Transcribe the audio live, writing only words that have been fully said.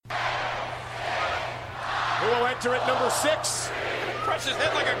who will enter at number 6. Crush his head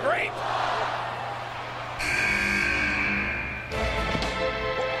like a grape.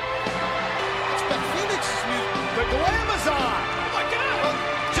 It's Beth Phoenix's music. The Glamazon. Oh my God!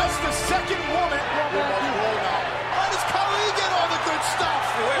 Just the second woman. How does Khali get all the good stuff?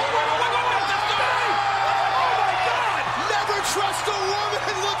 Wait, Oh my God! Never trust a woman.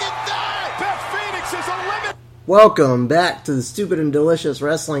 Look at that. Beth Phoenix is eliminated. Welcome back to the Stupid and Delicious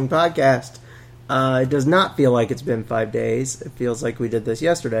Wrestling Podcast. It does not feel like it's been 5 days. It feels like we did this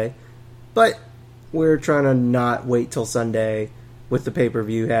yesterday. But we're trying to not wait till Sunday with the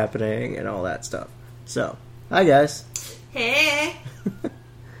pay-per-view happening and all that stuff. So, hi guys. Hey.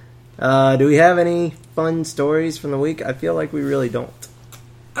 Do we have any fun stories from the week? I feel like we really don't.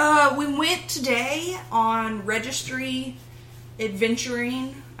 We went today on registry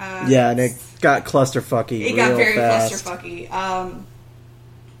adventuring. Yeah, and it got clusterfucky. It got very fast. clusterfucky.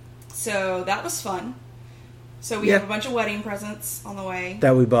 So that was fun. So we have a bunch of wedding presents on the way.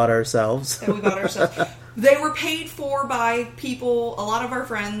 That we bought ourselves. They were paid for by people. A lot of our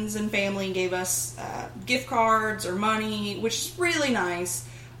friends and family gave us gift cards or money, which is really nice.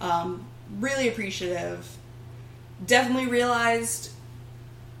 Really appreciative. Definitely realized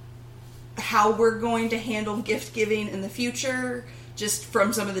how we're going to handle gift giving in the future, just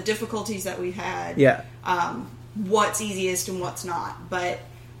from some of the difficulties that we've had. Yeah. What's easiest and what's not. But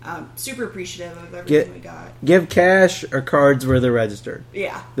super appreciative of everything we got. Give cash or cards where they're registered.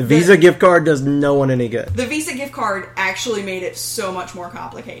 Yeah. The Visa gift card does no one any good. The Visa gift card actually made it so much more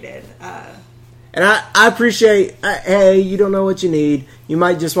complicated. And I appreciate, hey, you don't know what you need. You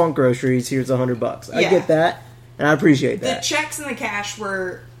might just want groceries. Here's $100. I get that, and I appreciate that. The checks and the cash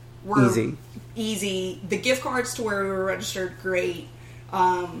were easy. The gift cards to where we were registered, great.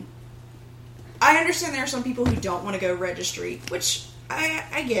 I understand there are some people who don't want to go registry, which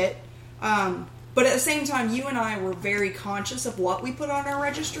I get. But at the same time, you and I were very conscious of what we put on our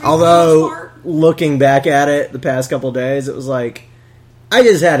registry. Although, looking back at it the past couple of days, it was like, I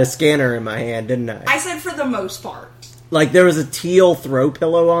just had a scanner in my hand, didn't I? I said for the most part. Like, there was a teal throw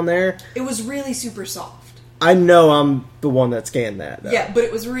pillow on there. It was really super soft. I know I'm the one that scanned that, though. Yeah, but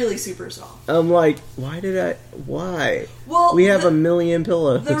it was really super soft. I'm like, why? Well, we have a million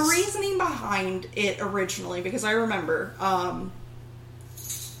pillows. The reasoning behind it originally, because I remember,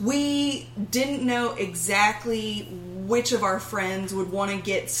 we didn't know exactly which of our friends would want to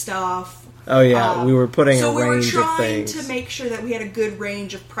get stuff. Oh yeah, we were putting a range of things. So we were trying to make sure that we had a good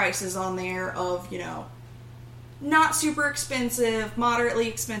range of prices on there of, not super expensive, moderately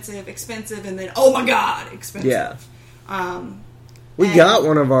expensive, and then, oh my god, expensive. Yeah. We got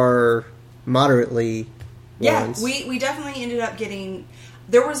one of our moderately ones. Yeah, we definitely ended up getting...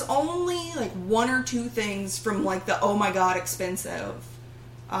 There was only, one or two things from, the oh my god, expensive.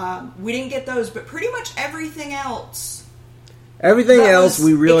 We didn't get those, but pretty much everything else... Everything else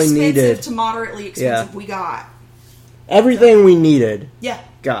we really needed. Expensive to moderately expensive, we got. Everything we needed. Yeah.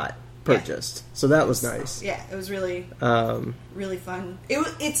 Got purchased. Yeah. So that was nice. Yeah, it was really really fun.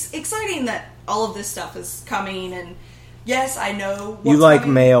 It's exciting that all of this stuff is coming, and yes, I know what's you like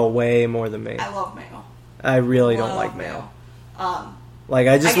coming. mail way more than me. I love mail. I really don't like mail. I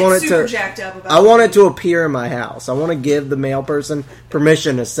just get want it super to jacked up about I want it to appear in my house. I want to give the mail person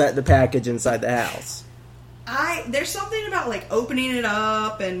permission to set the package inside the house. There's something about opening it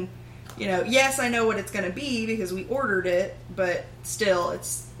up and yes, I know what it's going to be because we ordered it, but still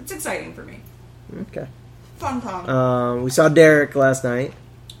it's exciting for me. Okay. Fun time. We saw Derek last night.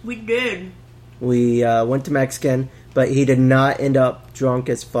 We did. We went to Mexican, but he did not end up drunk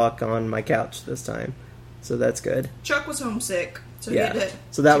as fuck on my couch this time. So that's good. Chuck was homesick, so he had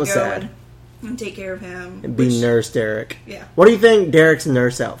so that was sad. And take care of him. And be Nurse Derek. Yeah. What do you think Derek's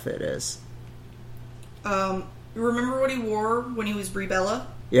nurse outfit is? Remember what he wore when he was Brie Bella?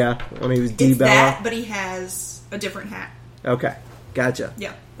 Yeah, when he was D It's Bella. that, but he has a different hat. Okay, gotcha.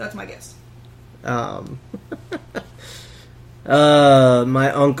 Yeah, that's my guess. My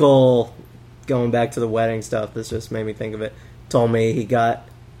uncle, going back to the wedding stuff, this just made me think of it, told me he got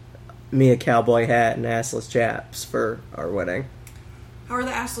me a cowboy hat and assless chaps for our wedding. How are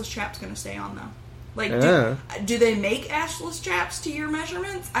the assless chaps going to stay on, though? Do they make assless chaps to your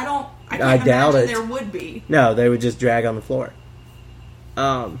measurements? I can't doubt imagine it. There would be. No, they would just drag on the floor.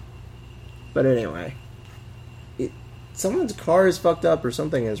 But anyway, someone's car is fucked up or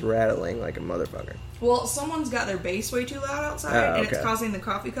something is rattling like a motherfucker. Well, someone's got their bass way too loud outside, and it's okay. causing the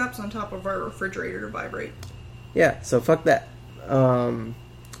coffee cups on top of our refrigerator to vibrate. Yeah, so fuck that. Trying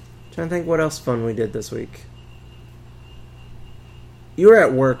to think what else fun we did this week. You were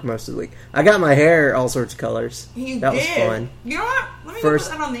at work most of the week. I got my hair all sorts of colors. That was fun. You know what? Let me put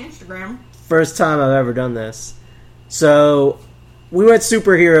that on the Instagram. First time I've ever done this. So, we went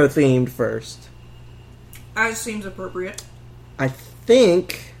superhero themed first. As seems appropriate. I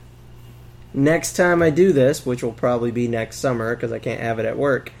think next time I do this, which will probably be next summer because I can't have it at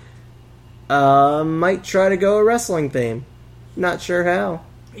work, might try to go a wrestling theme. Not sure how,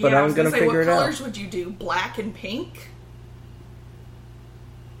 but I'm going to figure it out. What colors would you do? Black and pink?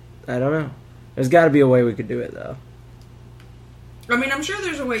 I don't know. There's got to be a way we could do it, though. I mean, I'm sure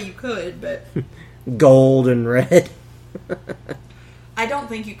there's a way you could, but... Gold and red. I don't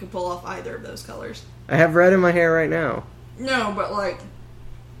think you could pull off either of those colors. I have red in my hair right now. No, but like...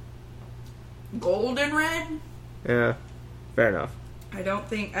 Gold and red? Yeah, fair enough. I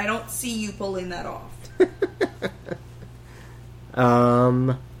don't see you pulling that off.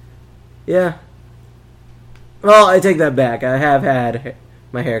 Yeah. Well, I take that back. I have had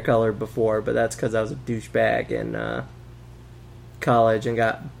my hair colored before, but that's because I was a douchebag in college and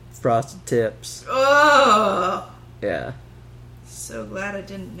got frosted tips. Ugh! Yeah. So glad I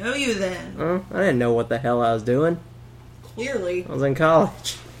didn't know you then. Well, I didn't know what the hell I was doing. Clearly. I was in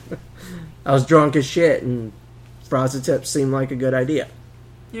college. I was drunk as shit, and frosted tips seemed like a good idea.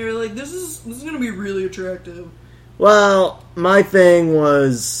 You were like, this is going to be really attractive. Well, my thing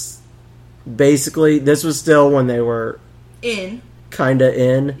was basically, this was still when they were kinda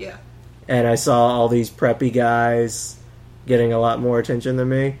in. Yeah. And I saw all these preppy guys getting a lot more attention than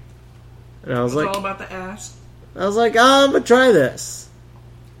me. And I was like, all about the ass. I was like, I'm gonna try this.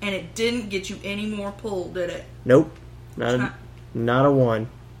 And it didn't get you any more pull, did it? Nope. Not a one.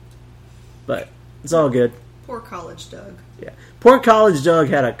 But it's all good. Poor college Doug. Yeah. Poor college Doug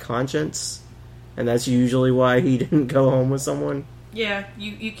had a conscience, and that's usually why he didn't go home with someone. Yeah,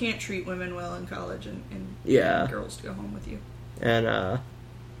 you can't treat women well in college and yeah. get girls to go home with you. And,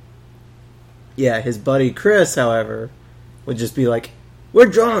 yeah, his buddy Chris, however, would just be like, we're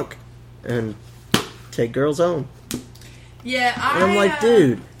drunk! And take girls home. Yeah, And I'm like,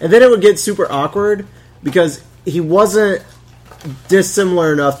 dude. And then it would get super awkward, because he wasn't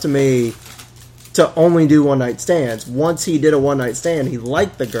dissimilar enough to me to only do one-night stands. Once he did a one-night stand, he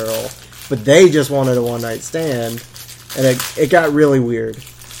liked the girl, but they just wanted a one-night stand, and it got really weird.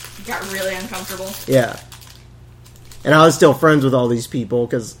 It got really uncomfortable. Yeah. And I was still friends with all these people,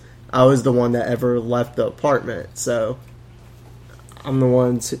 because I was the one that ever left the apartment, so I'm the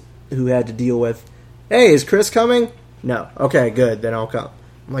ones who had to deal with, hey, is Chris coming? No. Okay, good, then I'll come.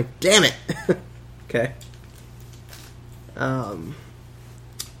 I'm like, damn it! Okay.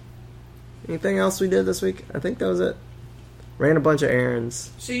 Anything else we did this week? I think that was it. Ran a bunch of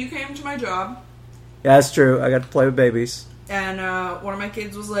errands. So you came to my job. Yeah, that's true. I got to play with babies. And one of my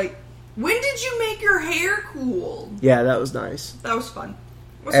kids was like, when did you make your hair cool? Yeah, that was nice. That was fun.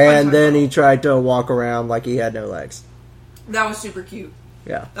 And then he tried to walk around like he had no legs. That was super cute.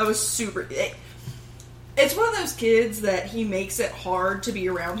 Yeah. That was super... It's one of those kids that he makes it hard to be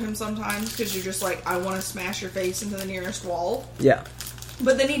around him sometimes because you're just like, I want to smash your face into the nearest wall. Yeah.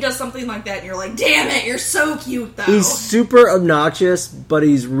 But then he does something like that and you're like, damn it, you're so cute though. He's super obnoxious, but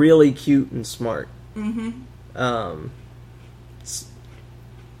he's really cute and smart. Mm-hmm.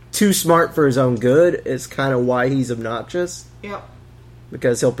 Too smart for his own good is kind of why he's obnoxious. Yep.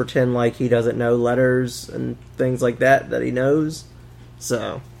 Because he'll pretend like he doesn't know letters and things like that he knows.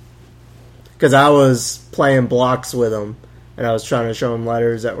 So... Because I was playing blocks with him, and I was trying to show him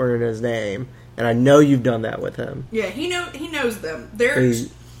letters that were in his name, and I know you've done that with him. Yeah, he knows them.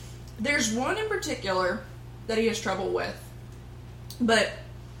 There's one in particular that he has trouble with, but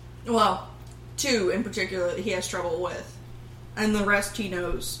two in particular that he has trouble with, and the rest he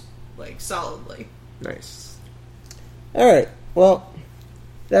knows like solidly. Nice. All right. Well,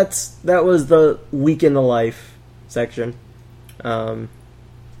 that was the week in the life section.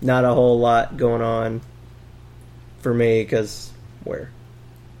 Not a whole lot going on for me because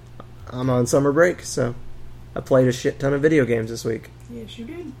I'm on summer break, so I played a shit ton of video games this week. Yes, you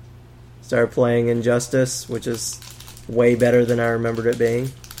did. Started playing Injustice, which is way better than I remembered it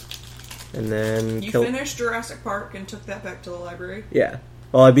being. And then you finished Jurassic Park and took that back to the library? Yeah.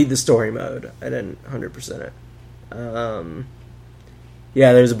 Well, I beat the story mode. I didn't 100% it.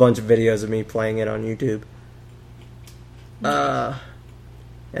 Yeah, there's a bunch of videos of me playing it on YouTube.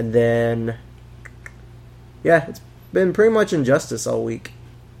 And then, yeah, it's been pretty much Injustice all week.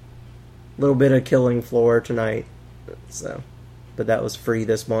 A little bit of Killing Floor tonight, but that was free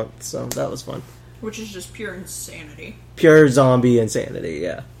this month, so that was fun. Which is just pure insanity. Pure zombie insanity,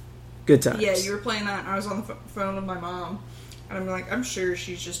 yeah. Good times. Yeah, you were playing that, and I was on the phone with my mom, and I'm like, I'm sure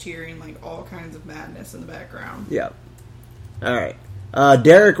she's just hearing like all kinds of madness in the background. Yeah. All right.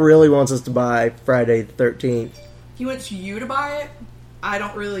 Derek really wants us to buy Friday the 13th. He wants you to buy it? I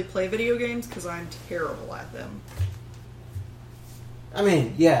don't really play video games because I'm terrible at them. I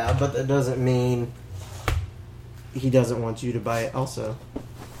mean, yeah, but that doesn't mean he doesn't want you to buy it also.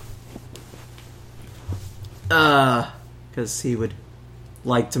 Because he would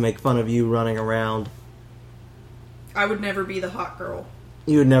like to make fun of you running around. I would never be the hot girl.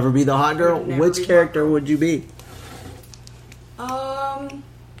 You would never be the hot girl? Which character would you be? I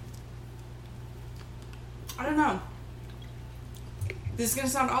don't know. This is going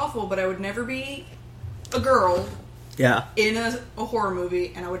to sound awful, but I would never be a girl in a horror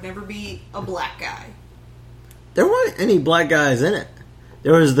movie, and I would never be a black guy. There weren't any black guys in it.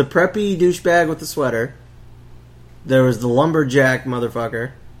 There was the preppy douchebag with the sweater. There was the lumberjack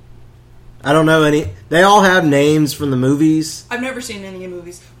motherfucker. I don't know any... They all have names from the movies. I've never seen any of the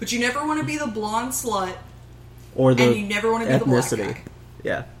movies. But you never want to be the blonde slut. Or the and you never want to be the black guy.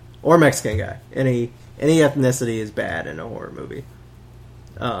 Yeah. Or Mexican guy. Any ethnicity is bad in a horror movie.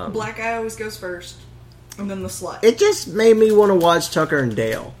 Black guy always goes first. And then the slut. It just made me want to watch Tucker and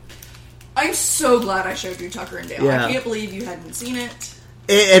Dale. I'm so glad I showed you Tucker and Dale. Yeah. I can't believe you hadn't seen it.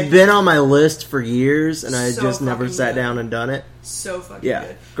 It had been on my list for years, and I So just never fucking sat good. down and done it. So fucking Yeah,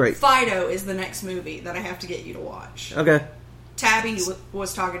 good. great. Fido is the next movie that I have to get you to watch. Okay. Tabby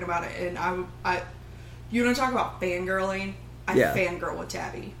was talking about it, and I you want to talk about fangirling? I fangirl with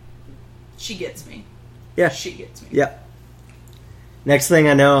Tabby. She gets me. Yeah. She gets me. Yep. Next thing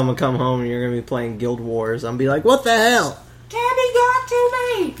I know, I'm going to come home and you're going to be playing Guild Wars. I'm going to be like, what the hell? Tabby got to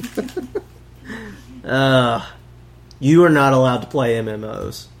me! You are not allowed to play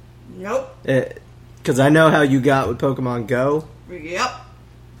MMOs. Nope. Because I know how you got with Pokemon Go. Yep.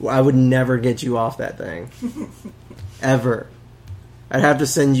 I would never get you off that thing. Ever. I'd have to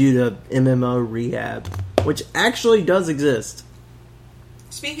send you to MMO rehab, which actually does exist.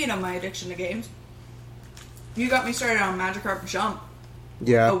 Speaking of my addiction to games, you got me started on Magikarp Jump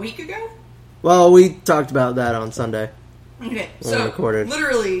Yeah. a week ago? Well, we talked about that on Sunday. Okay, When we recorded.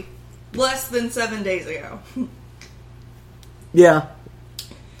 literally less than 7 days ago. Yeah.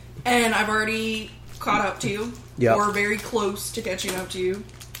 And I've already caught up to you. Yep. Or very close to catching up to you.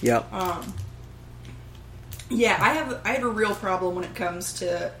 Yep. Yeah, I have a real problem when it comes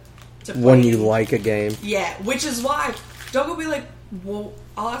to playing. When you like a game. Yeah, which is why Doug will be like, well,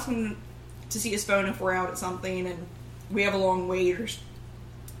 I'll ask him to see his phone if we're out at something and we have a long wait or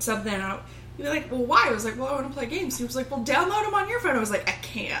something. And he'd be like, well, why? I was like, well, I want to play games. He was like, well, download them on your phone. I was like, I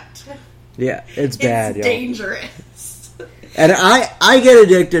can't. Yeah, it's bad, It's y'all. dangerous. And I get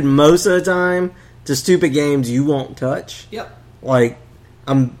addicted most of the time to stupid games you won't touch. Yep. Like,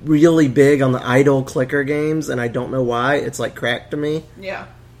 I'm really big on the idle clicker games, and I don't know why. It's like crack to me. Yeah.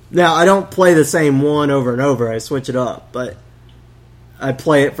 Now, I don't play the same one over and over. I switch it up, but I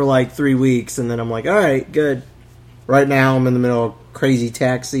play it for like 3 weeks, and then I'm like, alright, good. Right now, I'm in the middle of Crazy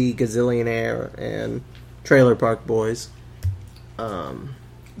Taxi, Gazillionaire, and Trailer Park Boys.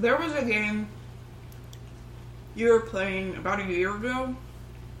 There was a game you were playing about a year ago.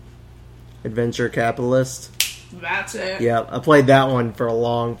 Adventure Capitalist. That's it. Yeah, I played that one for a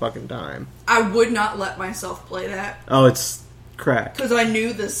long fucking time. I would not let myself play that. Oh, it's crack. Because I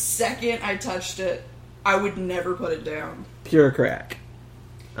knew the second I touched it, I would never put it down. Pure crack.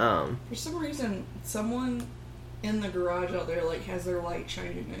 For some reason, someone in the garage out there like has their light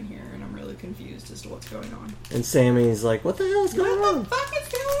shining in here, and I'm really confused as to what's going on. And Sammy's like, what the hell is going What on? the fuck is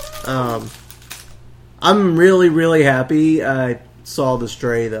going on? I'm really, really happy I saw The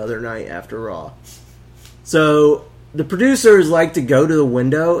Stray the other night after Raw. So, the producers like to go to the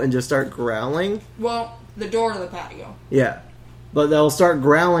window and just start growling. Well, the door of the patio. Yeah. But they'll start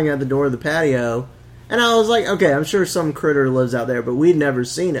growling at the door of the patio. And I was like, okay, I'm sure some critter lives out there, but we'd never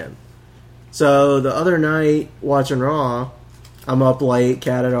seen him. So, the other night, watching Raw, I'm up late.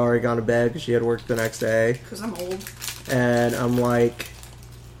 Kat had already gone to bed because she had work the next day. Because I'm old. And I'm like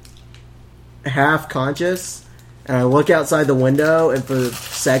half conscious, and I look outside the window, and for a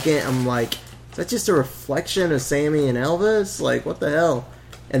second I'm like, is that just a reflection of Sammy and Elvis? Like, what the hell?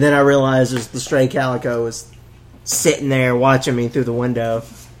 And then I realized the stray calico was sitting there watching me through the window,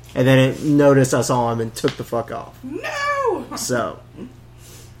 and then it noticed I saw him and took the fuck off. No! So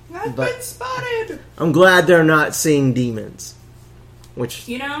I've been spotted! I'm glad they're not seeing demons, which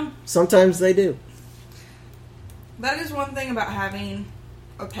You know, sometimes they do. that is one thing about having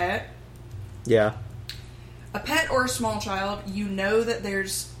a pet. Yeah. A pet or a small child, you know that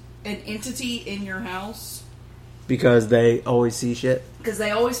there's an entity in your house. Because they always see shit. Because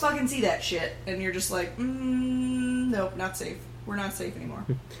they always fucking see that shit. And you're just like, nope, not safe. We're not safe anymore.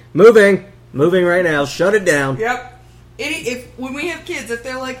 Moving right now. Shut it down. Yep. When we have kids, if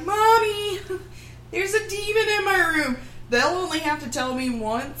they're like, Mommy, there's a demon in my room. they'll only have to tell me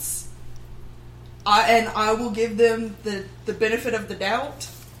once, and I will give them the benefit of the doubt.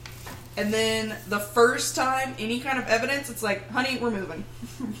 And then the first time, any kind of evidence, it's like, honey, we're moving.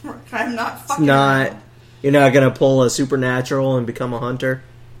 I'm not fucking around. You're not going to pull a Supernatural and become a hunter?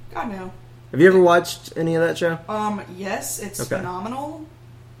 God, no. Have you ever watched any of that show? Yes, it's phenomenal.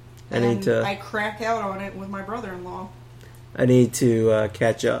 I crack out on it with my brother-in-law. I need to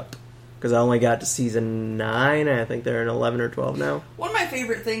catch up. Because I only got to season 9, and I think they're in 11 or 12 now. One of my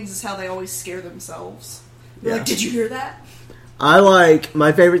favorite things is how they always scare themselves. They're like, did you hear that?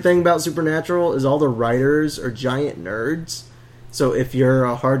 My favorite thing about Supernatural is all the writers are giant nerds. So if you're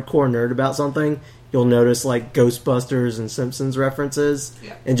a hardcore nerd about something, you'll notice like Ghostbusters and Simpsons references.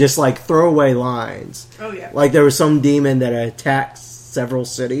 Yeah. And just like throwaway lines. Oh, yeah. Like there was some demon that attacked several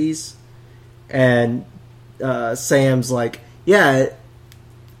cities. And Sam's like, yeah,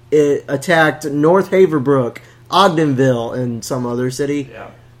 it attacked North Haverbrook, Ogdenville, and some other city.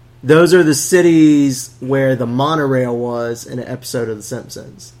 Yeah. Those are the cities where the monorail was in an episode of The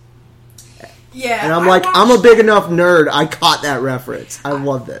Simpsons. Yeah. And I'm a big enough nerd, I caught that reference. I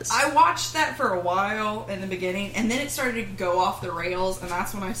love this. I watched that for a while in the beginning, and then it started to go off the rails, and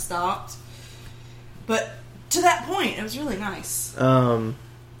that's when I stopped. But to that point, it was really nice. How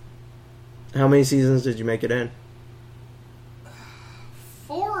many seasons did you make it in?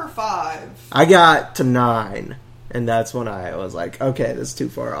 4 or 5. I got to 9. And that's when I was like, okay, this is too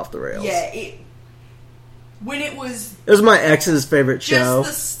far off the rails. Yeah, when it was... It was my ex's favorite show.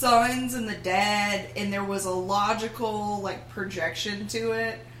 Just the sons and the dad, and there was a logical, like, projection to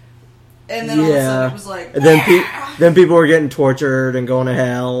it. And then all of a sudden it was like... And then people were getting tortured and going to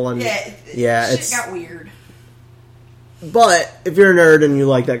hell. And shit got weird. But, if you're a nerd and you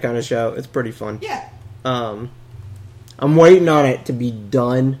like that kind of show, it's pretty fun. Yeah. I'm waiting on it to be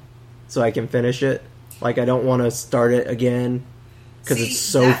done so I can finish it. Like, I don't want to start it again because it's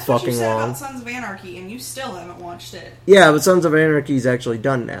so fucking long. That's what you said about Sons of Anarchy, and you still haven't watched it. Yeah, but Sons of Anarchy is actually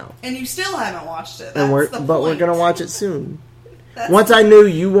done now. And you still haven't watched it. But we're going to watch it soon. Once I knew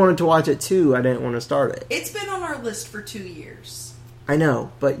you wanted to watch it too, I didn't want to start it. It's been on our list for 2 years. I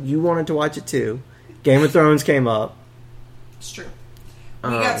know, but you wanted to watch it too. Game of Thrones came up. It's true. We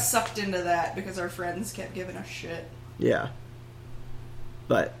got sucked into that because our friends kept giving us shit. Yeah.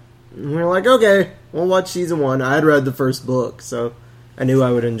 But... we were like, okay, we'll watch season 1. I had read the first book, so I knew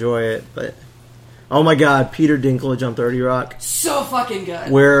I would enjoy it. But oh my god, Peter Dinklage on 30 Rock, so fucking good.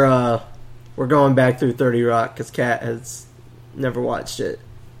 We're going back through 30 Rock because Kat has never watched it,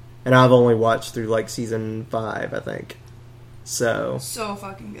 and I've only watched through like season 5, I think. So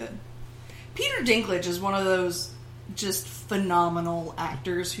fucking good. Peter Dinklage is one of those just phenomenal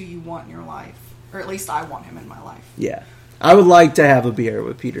actors who you want in your life, or at least I want him in my life. Yeah. I would like to have a beer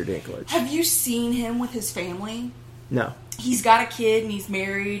with Peter Dinklage. Have you seen him with his family? No. He's got a kid and he's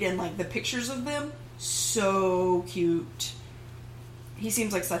married, and like the pictures of them, so cute. He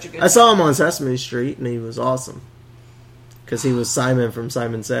seems like such a good I saw him on Sesame Street and he was awesome. Because he was Simon from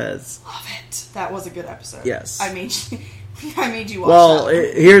Simon Says. Love it. That was a good episode. Yes. I made you watch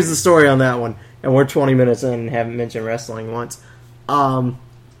that. Here's the story on that one. And we're 20 minutes in and haven't mentioned wrestling once.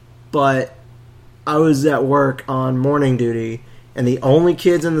 But... I was at work on morning duty, and the only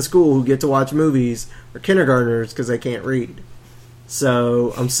kids in the school who get to watch movies are kindergartners because they can't read.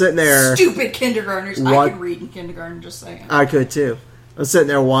 So I'm sitting there... Stupid kindergartners. I could read in kindergarten, just saying. I could too. I'm sitting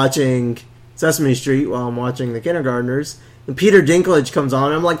there watching Sesame Street while I'm watching the kindergartners, and Peter Dinklage comes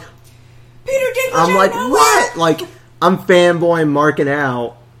on, and I'm like... Peter Dinklage! I'm like, what? Like, I'm fanboying, marking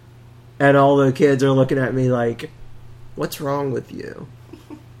out, and all the kids are looking at me like, what's wrong with you?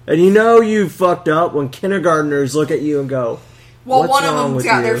 And you know you fucked up when kindergartners look at you and go, well, one of them's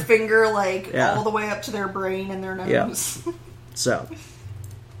got their finger like all the way up to their brain and their nose. Yeah. So,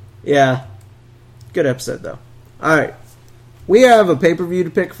 yeah. Good episode, though. Alright. We have a pay-per-view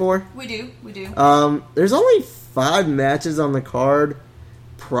to pick for. We do. There's only 5 matches on the card.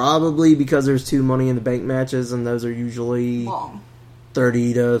 Probably because there's 2 Money in the Bank matches, and those are usually long.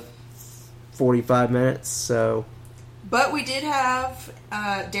 30 to 45 minutes, so... But we did have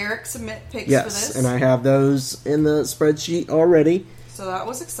Derek submit picks for this. Yes, and I have those in the spreadsheet already. So that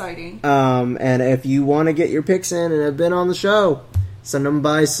was exciting. And if you want to get your picks in and have been on the show, send them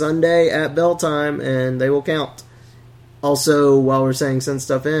by Sunday at bell time, and they will count. Also, while we're saying send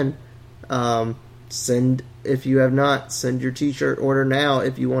stuff in, if you have not, send your t-shirt order now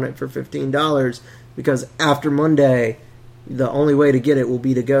if you want it for $15, because after Monday, the only way to get it will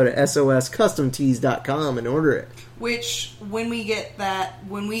be to go to soscustomtees.com and order it. Which, when we get that,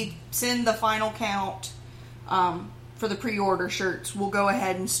 when we send the final count for the pre-order shirts, we'll go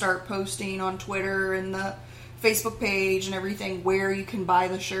ahead and start posting on Twitter and the Facebook page and everything where you can buy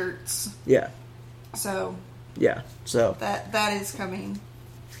the shirts. Yeah. So. Yeah. So that is coming.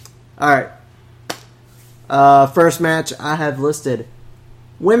 All right. First match I have listed: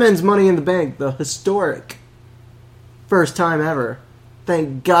 Women's Money in the Bank, the historic first time ever.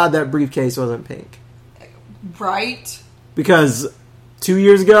 Thank God that briefcase wasn't pink. Right? Because 2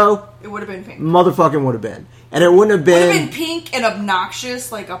 years ago, it would have been pink. Motherfucking would have been. And it wouldn't have been... Would have been pink and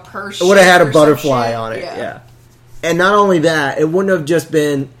obnoxious, like a purse. It would have had a butterfly on it, yeah. And not only that, it wouldn't have just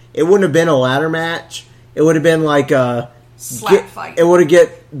been... It wouldn't have been a ladder match. It would have been like a... slap fight. It would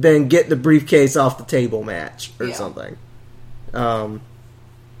have been get the briefcase off the table match or something. Would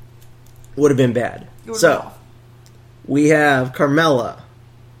have been bad. So, we have Carmella.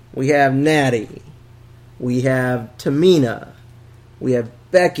 We have Natty. We have Tamina. We have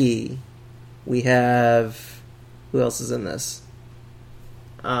Becky. We have... Who else is in this?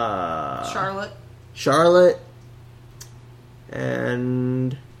 Charlotte.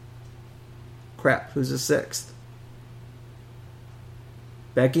 And... Crap, who's the sixth?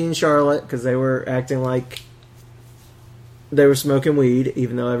 Becky and Charlotte, because they were acting like they were smoking weed,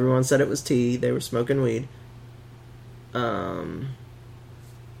 even though everyone said it was tea. They were smoking weed.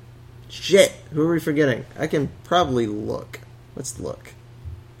 Shit, who are we forgetting? I can probably look. Let's look.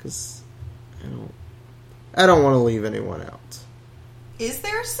 Because I don't want to leave anyone out. Is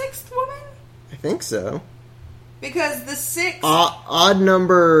there a sixth woman? I think so. Because the sixth... odd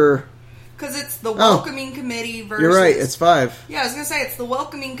number... Because it's the welcoming committee versus... You're right, it's 5. Yeah, I was going to say, it's the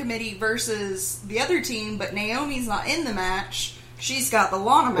welcoming committee versus the other team, but Naomi's not in the match. She's got the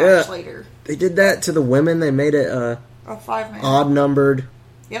Lana match later. They did that to the women. They made it a 5-man. Odd-numbered.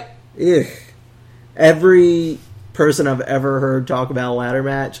 Yep. Ugh. Every person I've ever heard talk about a ladder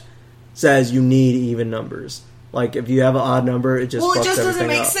match says you need even numbers. Like, if you have an odd number, it just fucks everything up. Well, it just doesn't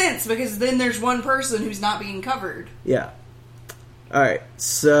make sense, because then there's one person who's not being covered. Yeah. Alright,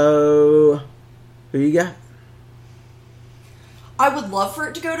 so... Who you got? I would love for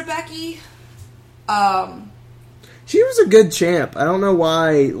it to go to Becky. She was a good champ. I don't know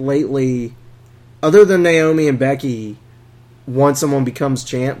why lately, other than Naomi and Becky, once someone becomes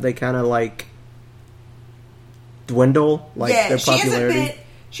champ, they kind of, like, dwindle. Like, their popularity.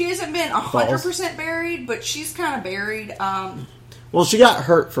 She hasn't been 100% buried, but she's kind of buried. Well, she got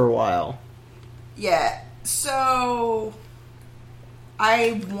hurt for a while. Yeah, so...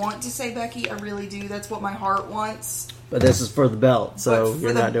 I want to say Becky, I really do. That's what my heart wants. But this is for the belt, so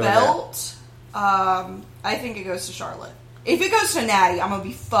you're not doing that. For the belt, I think it goes to Charlotte. If it goes to Natty, I'm going to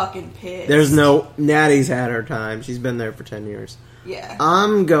be fucking pissed. There's no... Natty's had her time. She's been there for 10 years. Yeah.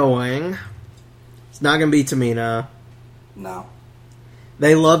 I'm going... It's not going to be Tamina. No.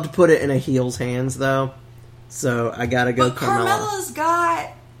 They love to put it in a heel's hands, though. So I got to go Carmella. Carmella's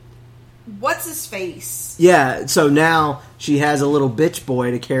got... What's his face? Yeah, so now she has a little bitch boy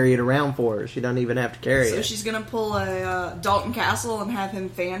to carry it around for her. She doesn't even have to carry it. So she's going to pull a Dalton Castle and have him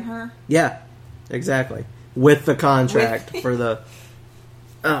fan her? Yeah, exactly. With the contract for the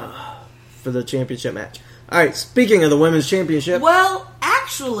championship match. Alright, speaking of the women's championship... Well,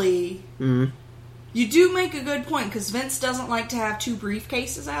 actually, you do make a good point, because Vince doesn't like to have 2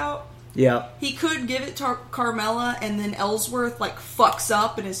 briefcases out. Yeah. He could give it to Carmella, and then Ellsworth, like, fucks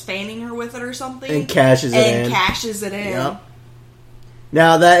up and is fanning her with it or something. And cashes it in. Yep.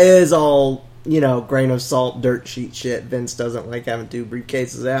 Now, that is all, grain of salt, dirt sheet shit. Vince doesn't like having 2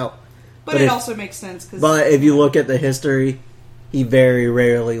 briefcases out. But it also makes sense. But if you look at the history, he very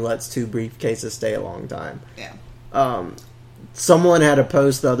rarely lets 2 briefcases stay a long time. Yeah. Someone had a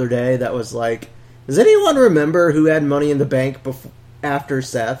post the other day that was like, does anyone remember who had Money in the Bank after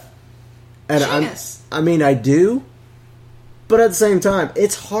Seth? And Sheamus. I do, but at the same time,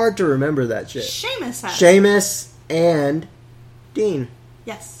 it's hard to remember that shit. Sheamus and Dean.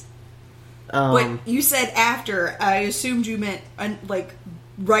 Yes. But you said after. I assumed you meant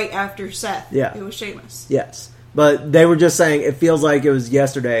right after Seth. Yeah. It was Sheamus. Yes. But they were just saying it feels like it was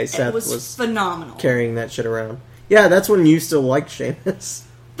yesterday. Seth was phenomenal. Carrying that shit around. Yeah, that's when you still liked Sheamus.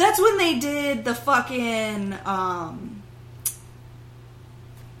 That's when they did the fucking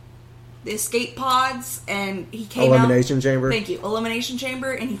the escape pods, and he came Elimination Chamber. Thank you, Elimination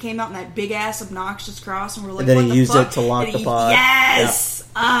Chamber, and he came out in that big ass obnoxious cross, and we're like, and then what he the used fuck? it to lock the pod. Yes,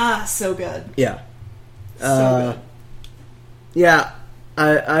 so good. Yeah, so good. Yeah,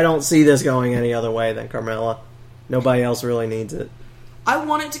 I don't see this going any other way than Carmella. Nobody else really needs it. I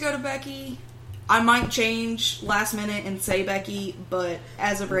want it to go to Becky. I might change last minute and say Becky, but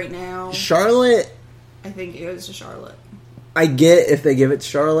as of right now, Charlotte. I think it goes to Charlotte. I get if they give it to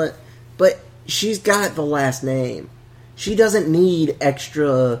Charlotte, but she's got the last name. She doesn't need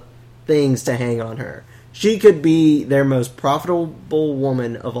extra things to hang on her. She could be their most profitable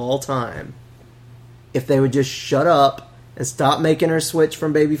woman of all time if they would just shut up and stop making her switch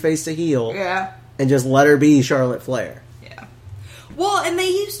from babyface to heel. Yeah. And just let her be Charlotte Flair. Yeah. Well, and they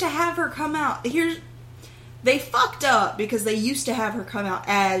used to have her come out. They fucked up because they used to have her come out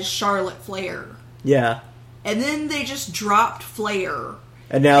as Charlotte Flair. Yeah. And then they just dropped Flair.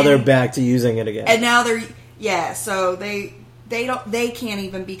 And now they're back to using it again. And now they're... Yeah, so they can't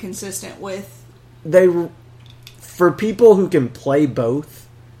even be consistent with... For people who can play both,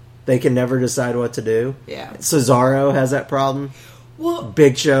 they can never decide what to do. Yeah. Cesaro has that problem. Well,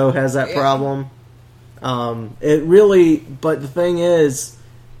 Big Show has that problem. It really... But the thing is,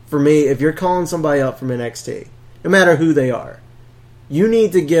 for me, if you're calling somebody up from NXT, no matter who they are, you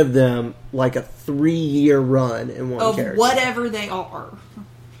need to give them like a 3-year run in one character. Of whatever they are.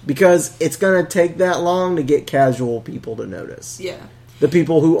 Because it's going to take that long to get casual people to notice. Yeah. The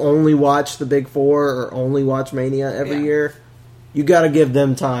people who only watch the Big Four or only watch Mania every year, you got to give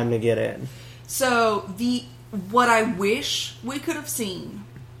them time to get in. So, what I wish we could have seen...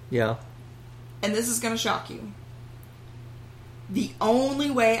 Yeah. And this is going to shock you. The only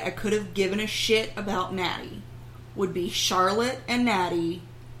way I could have given a shit about Natty would be Charlotte and Natty,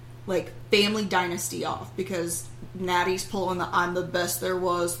 like, family dynasty off. Because Natty's pulling the I'm the best there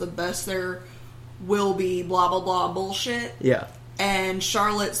was, the best there will be, blah, blah, blah bullshit. Yeah. And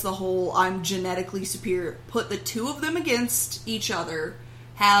Charlotte's the whole I'm genetically superior. Put the two of them against each other.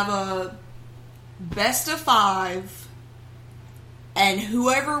 Have a best of 5. And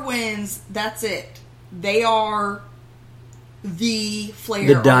whoever wins, that's it. They are the Flair.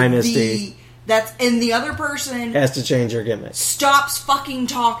 The dynasty. And the other person has to change their gimmick. Stops fucking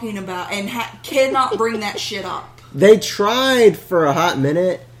talking about and cannot bring that shit up. They tried for a hot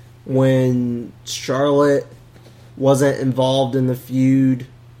minute when Charlotte wasn't involved in the feud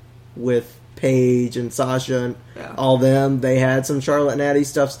with Paige and Sasha and all them. They had some Charlotte Natty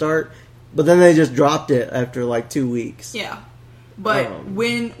stuff start, but then they just dropped it after like 2 weeks. Yeah. But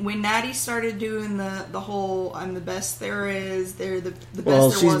when Natty started doing the whole I'm the best there is, they're the best well,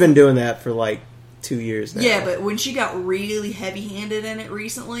 there she's been doing that for like 2 years now. Yeah, but when she got really heavy-handed in it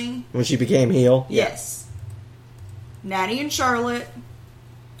recently... When she became heel? Yes. Natty and Charlotte...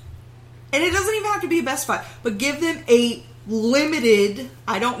 And it doesn't even have to be a best 5, but give them a limited...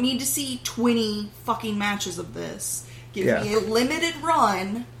 I don't need to see 20 fucking matches of this. Give me a limited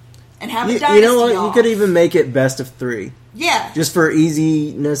run and have a dynasty You know what? off. You could even make it best of 3. Yeah. Just for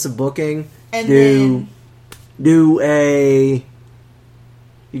easiness of booking. And You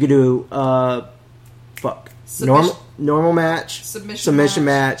could do normal match, submission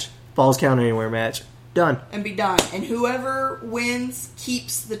match, falls count anywhere match. Done. And be done. And whoever wins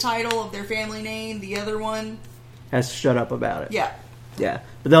keeps the title of their family name. The other one has to shut up about it. Yeah. Yeah.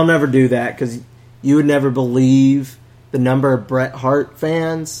 But they'll never do that because you would never believe the number of Bret Hart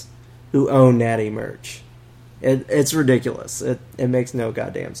fans who own Natty merch. It's ridiculous. It makes no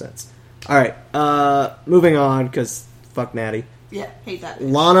goddamn sense. Alright. Moving on because fuck Natty. Yeah. Hate that.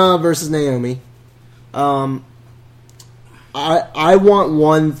 Lana versus Naomi. I want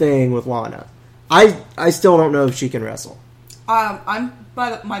one thing with Lana. I still don't know if she can wrestle. I'm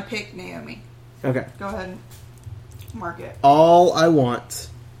by my pick, Naomi. Okay. Go ahead and mark it. All I want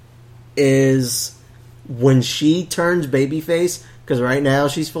is when she turns babyface, because right now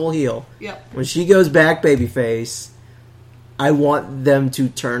she's full heel. Yep. When she goes back babyface, I want them to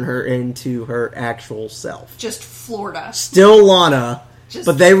turn her into her actual self. Just Florida. Still Lana,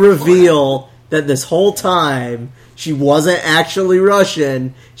 but they reveal that this whole time she wasn't actually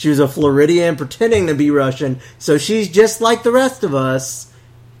Russian. She was a Floridian pretending to be Russian. So she's just like the rest of us.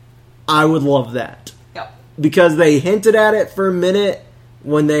 I would love that. Yep. Because they hinted at it for a minute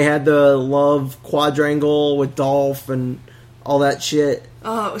when they had the love quadrangle with Dolph and all that shit.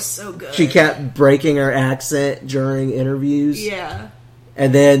 Oh, it was so good. She kept breaking her accent during interviews. Yeah.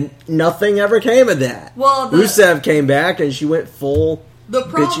 And then nothing ever came of that. Well, Rusev came back and she went full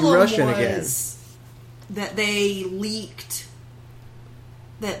bitchy Russian again. That they leaked.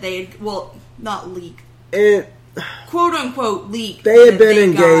 That they not leaked. Quote unquote leaked. They had been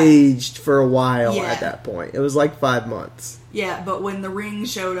engaged for a while at that point. It was like 5 months. Yeah, but when the ring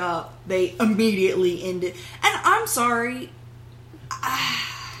showed up, they immediately ended. And I'm sorry.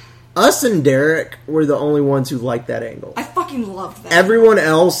 Us and Derek were the only ones who liked that angle. I fucking loved that. Everyone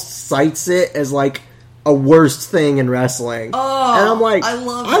else cites it as like a worst thing in wrestling. Oh, and I'm like, I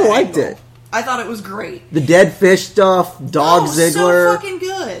liked it. I thought it was great. The dead fish stuff, Ziggler. So fucking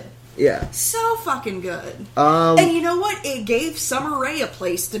good. Yeah. So fucking good. And you know what? It gave Summer Rae a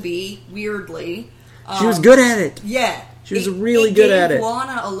place to be, weirdly. She was good at it. Yeah. She was really good at it.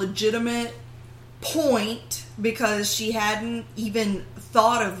 Lana a legitimate point because she hadn't even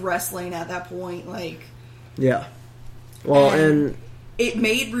thought of wrestling at that point. Like, yeah. Well, and it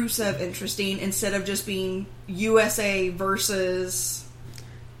made Rusev interesting instead of just being USA versus.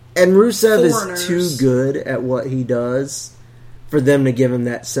 And Rusev foreigners. is too good at what he does for them to give him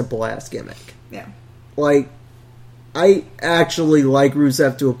that simple ass gimmick. Yeah. Like, I actually like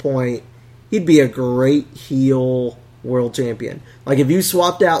Rusev to a point. He'd be a great heel world champion. Like, if you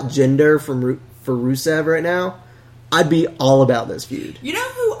swapped out Jinder for Rusev right now, I'd be all about this feud. You know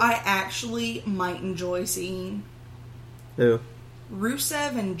who I actually might enjoy seeing? Who?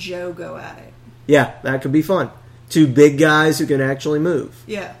 Rusev and Joe go at it. Yeah, that could be fun. Two big guys who can actually move.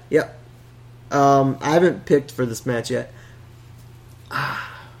 Yeah. Yep. I haven't picked for this match yet.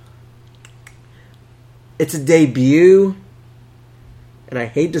 It's a debut, and I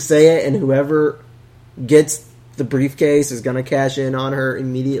hate to say it, and whoever gets the briefcase is going to cash in on her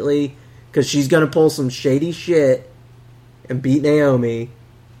immediately, because she's going to pull some shady shit and beat Naomi,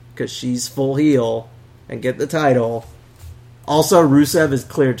 because she's full heel, and get the title. Also, Rusev is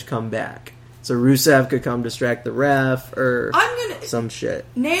cleared to come back. So Rusev could come distract the ref or some shit.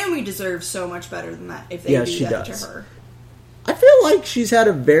 Naomi deserves so much better than that if they do that to her. I feel like she's had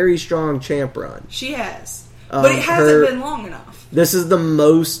a very strong champ run. She has. But it hasn't been long enough. This is the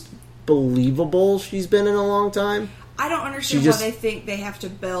most believable she's been in a long time. I don't understand why they think they have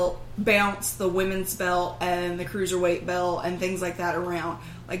to bounce the women's belt and the cruiserweight belt and things like that around.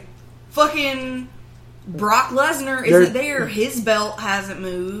 Like, fucking Brock Lesnar isn't there. His belt hasn't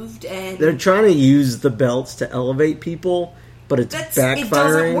moved. And they're trying to use the belts to elevate people, but it's backfiring. It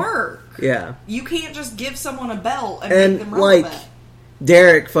doesn't work. Yeah. You can't just give someone a belt and make them relevant. Like,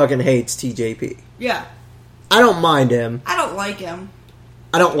 Derek fucking hates TJP. Yeah. I don't mind him. I don't like him.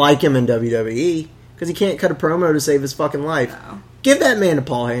 I don't like him in WWE because he can't cut a promo to save his fucking life. No. Give that man to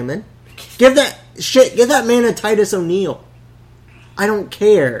Paul Heyman. Give that man a Titus O'Neil. I don't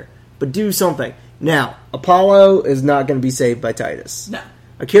care, but do something. Now, Apollo is not going to be saved by Titus. No.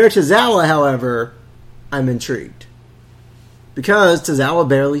 Akira Tozawa, however, I'm intrigued. Because Tozawa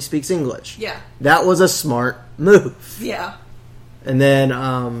barely speaks English. Yeah. That was a smart move. Yeah. And then,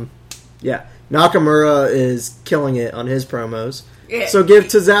 Nakamura is killing it on his promos. Yeah. So give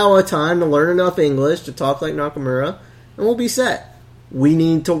Tozawa time to learn enough English to talk like Nakamura, and we'll be set. We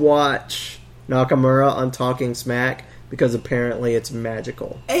need to watch Nakamura on Talking Smack, because apparently it's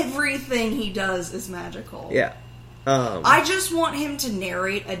magical. Everything he does is magical. Yeah. I just want him to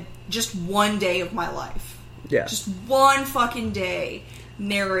narrate just one day of my life. Yeah. Just one fucking day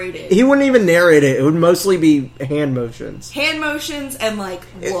narrated. He wouldn't even narrate it. It would mostly be hand motions. Hand motions and, like,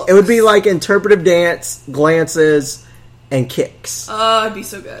 looks. It would be like interpretive dance, glances, and kicks. Oh, it'd be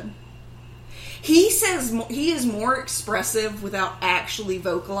so good. He says he is more expressive without actually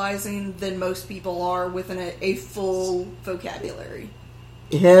vocalizing than most people are with a full vocabulary.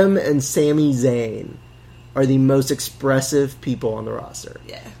 Him and Sami Zayn are the most expressive people on the roster.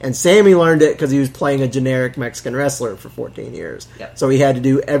 Yeah. And Sami learned it because he was playing a generic Mexican wrestler for 14 years. Yep. So he had to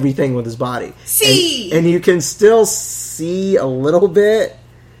do everything with his body. See! And you can still see a little bit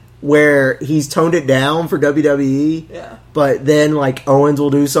where he's toned it down for WWE. Yeah. But then, like, Owens will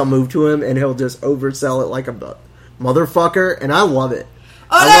do some move to him and he'll just oversell it like a motherfucker. And I love it.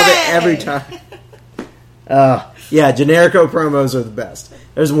 I love it every time. Yeah, Generico promos are the best.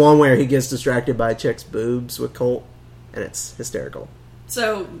 There's one where he gets distracted by a chick's boobs with Colt, and it's hysterical.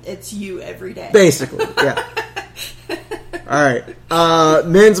 So, it's you every day. Basically, yeah. Alright,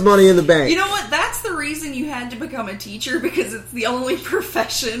 men's Money in the Bank. You know what? That's the reason you had to become a teacher, because it's the only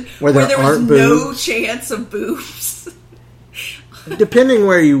profession where there was aren't no boobs. chance of boobs. Depending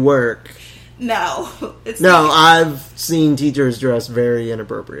where you work. No. I've seen teachers dress very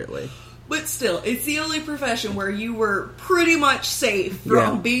inappropriately. But still, it's the only profession where you were pretty much safe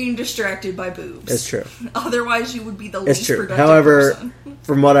from being distracted by boobs. It's true. Otherwise, you would be the least productive However, person.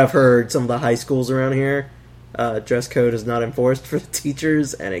 from what I've heard, some of the high schools around here, dress code is not enforced for the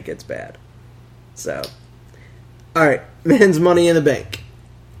teachers, and it gets bad. So, alright, men's Money in the Bank.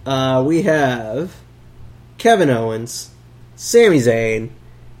 We have Kevin Owens, Sami Zayn,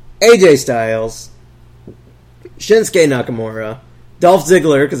 AJ Styles, Shinsuke Nakamura, Dolph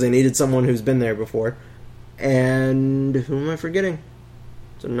Ziggler, because they needed someone who's been there before. And who am I forgetting?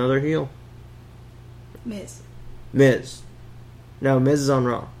 It's another heel. Miz. No, Miz is on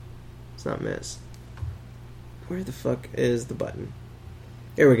Raw. It's not Miz. Where the fuck is the button?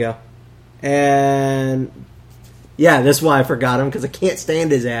 Here we go. And yeah, that's why I forgot him, because I can't stand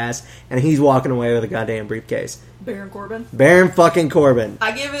his ass, and he's walking away with a goddamn briefcase. Baron Corbin? Baron fucking Corbin.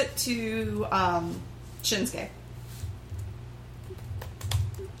 I give it to Shinsuke.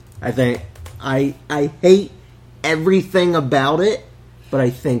 I think I hate everything about it, but I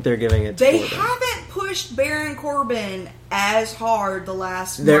think they're giving it to They Corbin. haven't pushed Baron Corbin as hard the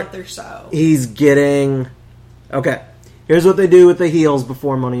last month or so. He's getting... Okay, here's what they do with the heels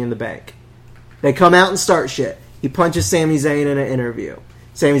before Money in the Bank. They come out and start shit. He punches Sami Zayn in an interview.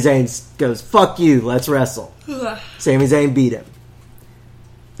 Sami Zayn goes, fuck you, let's wrestle. Sami Zayn beat him.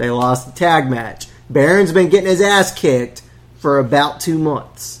 They lost the tag match. Baron's been getting his ass kicked for about 2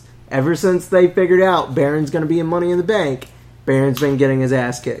 months. Ever since they figured out Baron's going to be in Money in the Bank, Baron's been getting his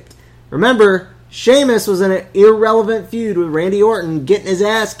ass kicked. Remember, Sheamus was in an irrelevant feud with Randy Orton getting his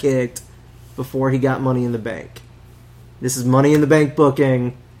ass kicked before he got Money in the Bank. This is Money in the Bank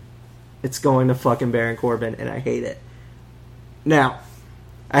booking. It's going to fucking Baron Corbin, and I hate it. Now,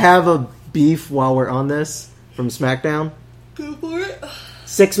 I have a beef while we're on this from SmackDown. Go for it.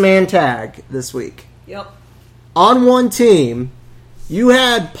 6-man tag this week. Yep. On one team, you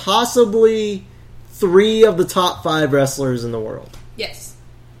had possibly 3 of the top 5 wrestlers in the world. Yes.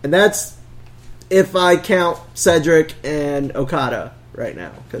 And that's if I count Cedric and Okada right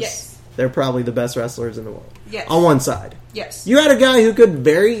now. Because they're probably the best wrestlers in the world. Yes. On one side. Yes. You had a guy who could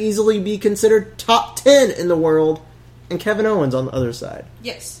very easily be considered top 10 in the world, and Kevin Owens on the other side.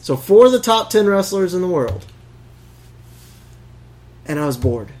 Yes. So 4 of the top 10 wrestlers in the world. And I was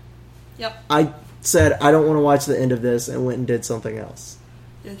bored. Yep. I said, I don't want to watch the end of this, and went and did something else.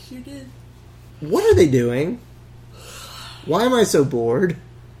 Yes, you did. What are they doing? Why am I so bored?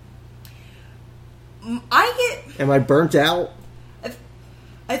 Am I burnt out?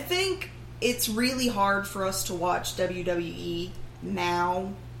 I think it's really hard for us to watch WWE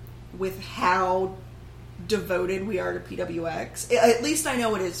now with how devoted we are to PWX. At least I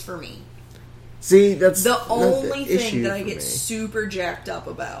know it is for me. See, that's the not only the thing that I issue get for me. super jacked up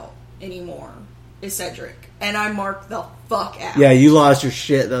about anymore is Cedric. And I mark the fuck out. Yeah, you lost your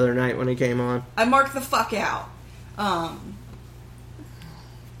shit the other night when he came on. I mark the fuck out.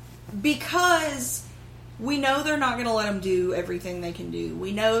 Because we know they're not going to let them do everything they can do.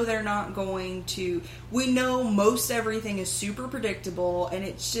 We know they're not going to... We know most everything is super predictable, and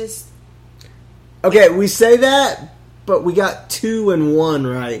it's just... Okay, we say that, but we got 2 and 1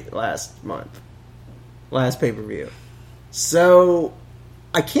 right last month. Last pay-per-view. So,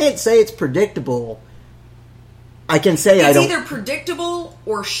 I can't say it's predictable. I can say it's either predictable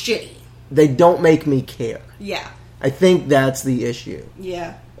or shitty. They don't make me care. Yeah. I think that's the issue.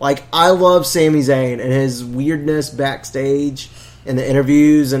 Yeah. Like, I love Sami Zayn and his weirdness backstage and the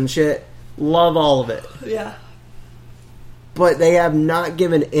interviews and shit. Love all of it. Yeah. But they have not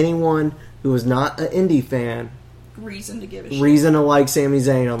given anyone who is not an indie fan reason to give a shit. Reason to like Sami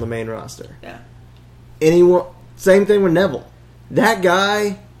Zayn on the main roster. Yeah. Anyone, same thing with Neville. That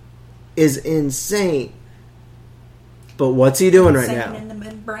guy is insane. But what's he doing right now?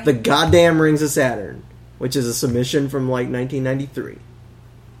 The goddamn Rings of Saturn, which is a submission from like 1993.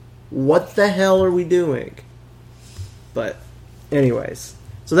 What the hell are we doing? But, anyways.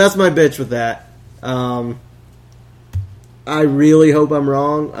 So that's my bitch with that. I really hope I'm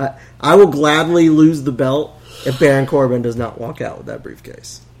wrong. I will gladly lose the belt if Baron Corbin does not walk out with that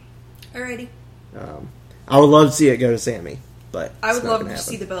briefcase. Alrighty. I would love to see it go to Sammy, but I would love to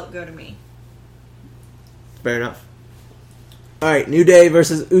see the belt go to me. Fair enough. Alright, New Day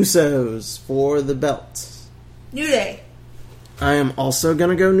versus Usos for the belt. New Day. I am also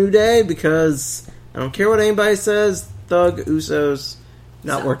going to go New Day because I don't care what anybody says. Thug, Usos,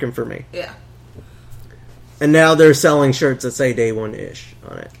 not working for me. Yeah. And now they're selling shirts that say Day One-ish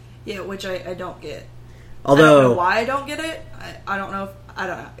on it. Yeah, which I don't get. Although, I don't know why I don't get it. I don't know. I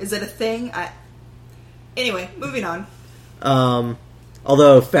don't know. Is it a thing? Anyway, moving on.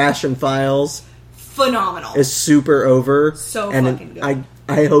 Although Fashion Files... Phenomenal. Is super over. So and fucking good.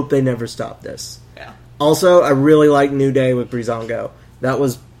 I hope they never stop this. Yeah. Also, I really like New Day with Breezango. That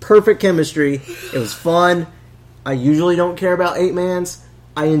was perfect chemistry. It was fun. I usually don't care about 8-mans.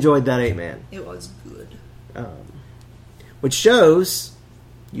 I enjoyed that 8-man. It was good. Which shows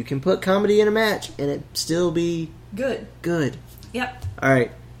you can put comedy in a match and it still be good. Good. Yep.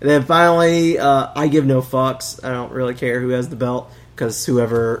 Alright. And then finally, I give no fucks. I don't really care who has the belt. Because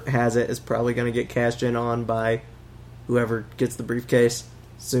whoever has it is probably going to get cashed in on by whoever gets the briefcase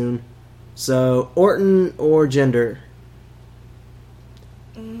soon. So, Orton or Jinder?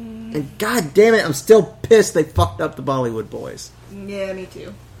 And god damn it, I'm still pissed they fucked up the Bollywood boys. Yeah, me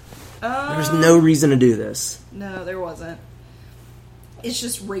too. There's no reason to do this. No, there wasn't. It's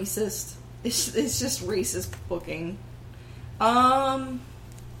just racist. It's just racist booking. I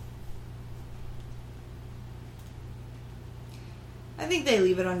think they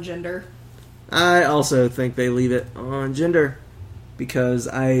leave it on Jinder. I also think they leave it on Jinder. Because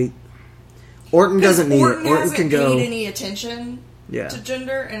Orton doesn't need Orton it. Orton hasn't can go. paid any attention to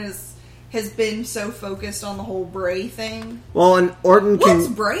gender and has been so focused on the whole Bray thing. Well, and Orton What's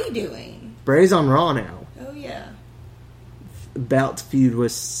can. Bray doing? Bray's on Raw now. Oh yeah. About to feud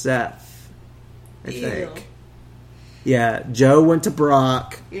with Seth, I Ew. think. Yeah, Joe went to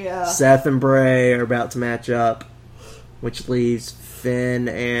Brock. Yeah. Seth and Bray are about to match up, which leaves Finn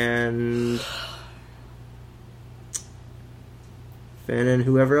and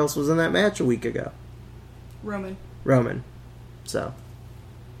whoever else was in that match a week ago. Roman. So,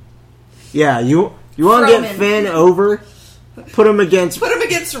 yeah, you want to get Finn over? Put him against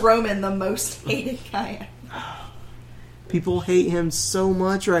Roman, the most hated guy. People hate him so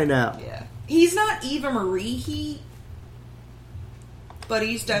much right now. Yeah, he's not Eva Marie heat, but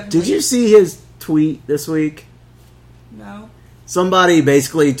he's definitely. Did you see his tweet this week? No. Somebody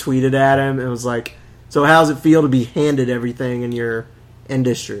basically tweeted at him and was like, "So how's it feel to be handed everything in your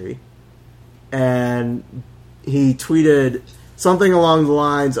industry?" And he tweeted something along the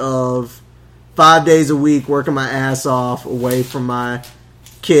lines of 5 days a week working my ass off away from my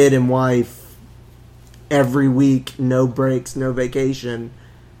kid and wife every week, no breaks, no vacation.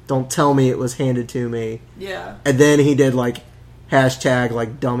 Don't tell me it was handed to me. Yeah. And then he did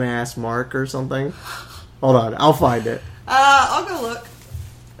hashtag dumbass Mark or something. Hold on, I'll find it. I'll go look.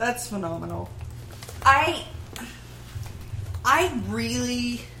 That's phenomenal. I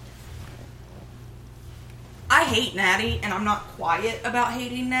hate Natty, and I'm not quiet about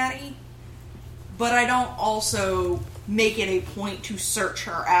hating Natty, but I don't also make it a point to search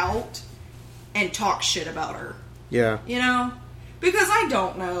her out and talk shit about her. Yeah. You know? Because I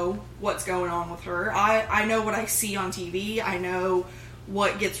don't know what's going on with her. I know what I see on TV. I know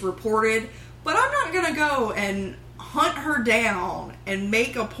what gets reported. But I'm not going to go and hunt her down and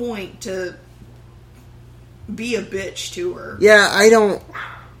make a point to be a bitch to her. Yeah,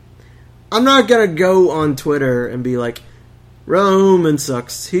 I'm not going to go on Twitter and be like, Roman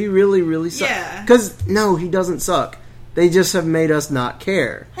sucks. He really, really sucks. Yeah. Because, no, he doesn't suck. They just have made us not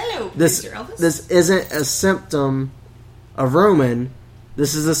care. Hello, This Mr. Elvis. This isn't a symptom of Roman.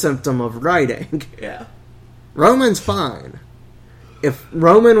 This is a symptom of writing. Yeah. Roman's fine. If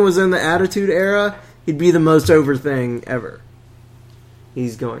Roman was in the Attitude Era, he'd be the most over thing ever.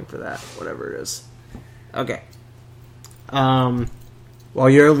 He's going for that, whatever it is. Okay. While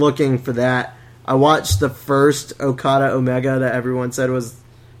you're looking for that, I watched the first Okada Omega that everyone said was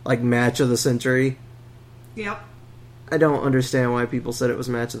match of the century. Yep. I don't understand why people said it was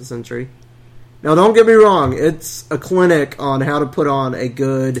match of the century. Now, don't get me wrong. It's a clinic on how to put on a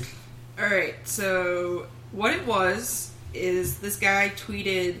good... Alright, so what it was is this guy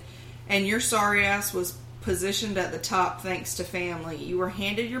tweeted, and your sorry ass was positioned at the top thanks to family. You were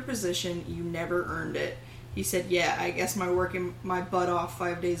handed your position. You never earned it. He said, yeah, I guess my working my butt off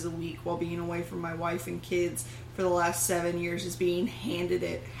 5 days a week while being away from my wife and kids for the last 7 years is being handed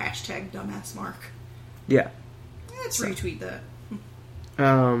it. Hashtag dumbass Mark. Yeah. Let's retweet that.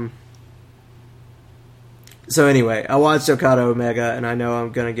 So anyway, I watched Okada Omega, and I know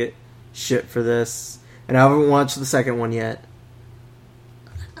I'm going to get shit for this. And I haven't watched the second one yet.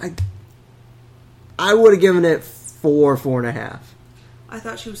 I would have given it 4.5. I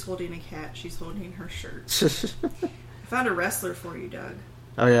thought she was holding a cat. She's holding her shirt. I found a wrestler for you, Doug.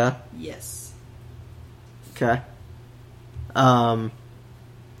 Oh, yeah? Yes. Okay.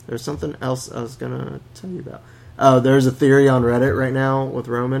 There's something else I was going to tell you about. Oh, there's a theory on Reddit right now with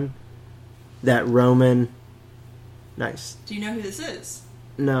Roman. That Roman... Nice. Do you know who this is?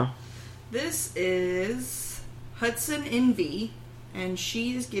 No. This is Hudson Envy, and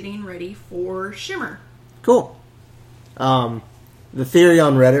she is getting ready for Shimmer. Cool. The theory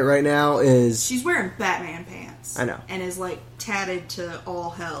on Reddit right now is... She's wearing Batman pants. I know. And is, tatted to all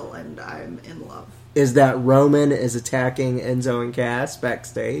hell, and I'm in love. Is that Roman is attacking Enzo and Cass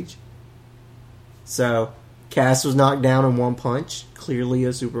backstage. So, Cass was knocked down in one punch. Clearly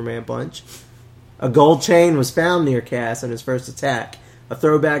a Superman punch. A gold chain was found near Cass in his first attack. A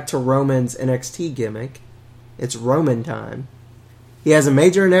throwback to Roman's NXT gimmick. It's Roman time. He has a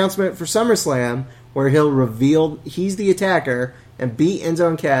major announcement for SummerSlam where he'll reveal he's the attacker and beat Enzo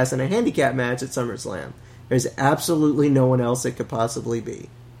and Cass in a handicap match at SummerSlam. There's absolutely no one else it could possibly be.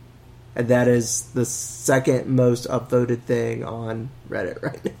 And that is the second most upvoted thing on Reddit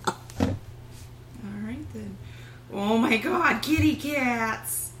right now. Alright then. Oh my god, kitty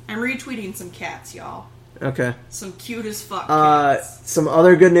cats! I'm retweeting some cats, y'all. Okay. Some cute as fuck cats. Some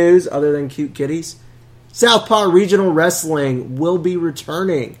other good news other than cute kitties. Southpaw Regional Wrestling will be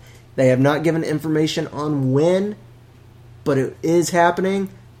returning. They have not given information on when, but it is happening.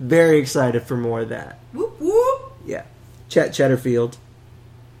 Very excited for more of that. Whoop whoop! Yeah. Chet Cheddarfield.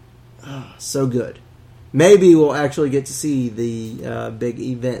 So good. Maybe we'll actually get to see the big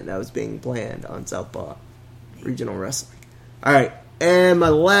event that was being planned on Southpaw Regional Wrestling. All right, and my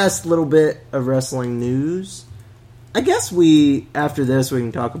last little bit of wrestling news. I guess after this, we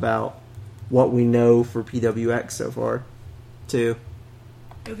can talk about what we know for PWX so far, too.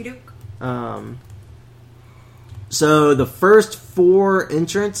 Okie doke. So the first 4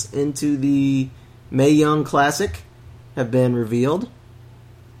 entrants into the Mae Young Classic have been revealed.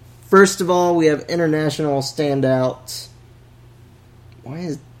 First of all, we have international standout. Why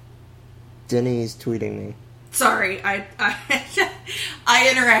is Denny's tweeting me? Sorry, I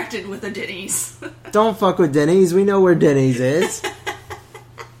interacted with a Denny's. Don't fuck with Denny's. We know where Denny's is.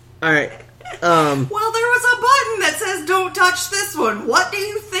 All right. Well, there was a button that says "Don't touch this one." What do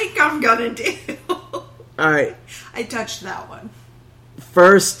you think I'm gonna do? All right. I touched that one.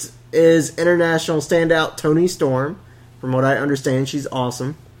 First is international standout Toni Storm. From what I understand, she's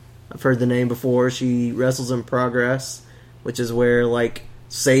awesome. I've heard the name before. She wrestles in Progress, which is where like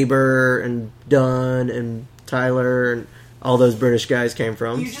Sabre and Dunn and Tyler and all those British guys came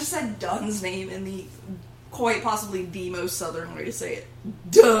from. You just said Dunn's name in the quite possibly the most southern way to say it.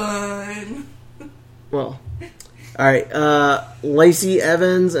 Dunn. Well, all right. Lacey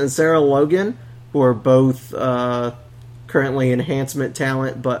Evans and Sarah Logan, who are both currently enhancement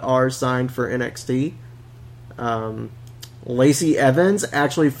talent but are signed for NXT. Lacey Evans,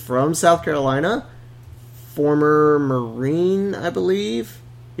 actually from South Carolina, former Marine, I believe.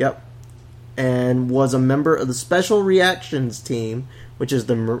 Yep. And was a member of the Special Reactions team, which is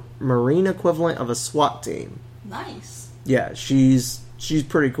the Marine equivalent of a SWAT team. Nice. Yeah, she's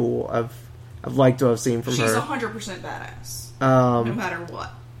pretty cool. I've liked to have seen from her. She's 100% badass. No matter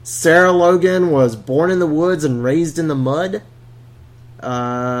what. Sarah Logan was born in the woods and raised in the mud.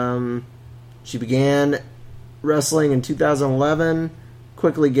 She began wrestling in 2011,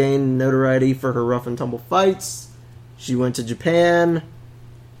 quickly gained notoriety for her rough and tumble fights. She went to Japan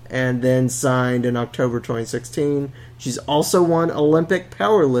and then signed in October 2016. She's also won Olympic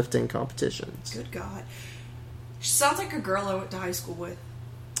powerlifting competitions. Good God. She sounds like a girl I went to high school with.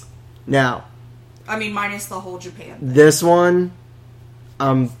 Now, I mean, minus the whole Japan thing. This one,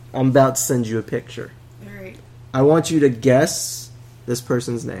 I'm about to send you a picture. Alright. I want you to guess this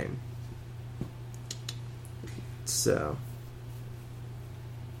person's name. So,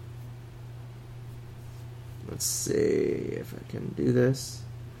 let's see if I can do this.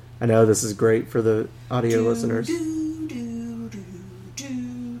 I know this is great for the audio listeners.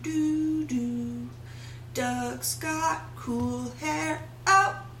 Doug's got cool hair.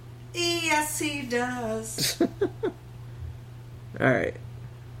 Oh, yes he does. Alright.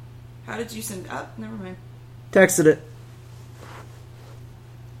 How did you send up? Never mind. Texted it.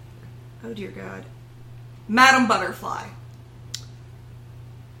 Oh dear God. Madam Butterfly.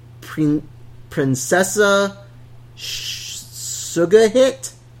 Princessa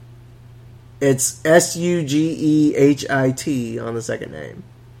Sugahit. It's Sugehit on the second name.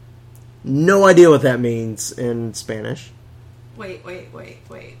 No idea what that means in Spanish. Wait.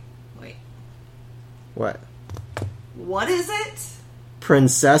 What? What is it?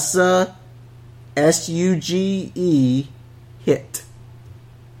 Princessa Suge Hit.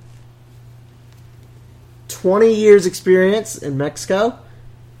 20 years experience in Mexico.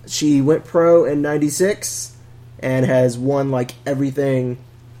 She went pro in 96 and has won like everything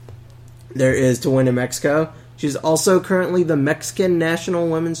there is to win in Mexico. She's also currently the Mexican National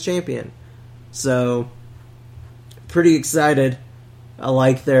Women's Champion. So, pretty excited. I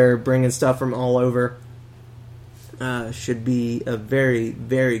like they're bringing stuff from all over. Should be a very,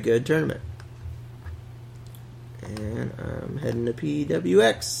 very good tournament. And I'm heading to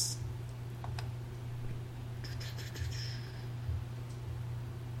PWX.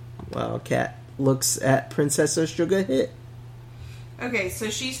 Wildcat looks at Princessa Sugar Hit. Okay, so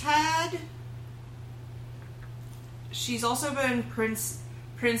she's also been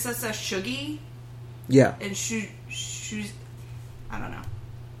Princessa Shuggy. Yeah. And she's I don't know.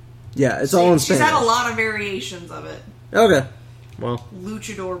 Yeah, it's all in She's Spanish. had a lot of variations of it. Okay. Well.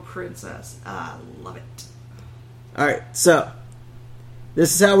 Luchador Princess. I love it. Alright, so.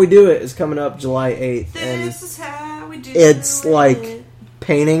 This is how we do it is coming up July 8th. This is how we do it. It's like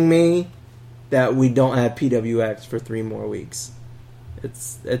paining me that we don't have PWX for 3 more weeks.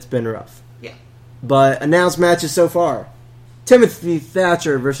 It's been rough. Yeah. But announced matches so far. Timothy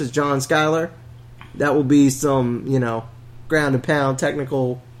Thatcher versus John Schuyler. That will be some, ground and pound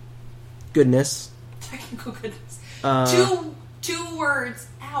technical goodness. Technical goodness. Two words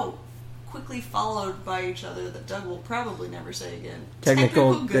out, quickly followed by each other that Doug will probably never say again.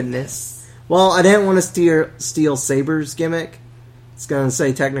 Technical goodness. Well, I didn't want to steal Sabre's gimmick, was going to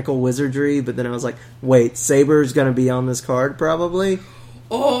say technical wizardry, but then I was like, wait, Saber's going to be on this card probably?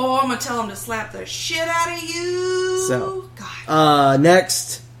 Oh, I'm going to tell him to slap the shit out of you. So, God.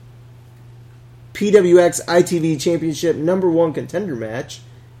 Next, PWX ITV Championship #1 contender match.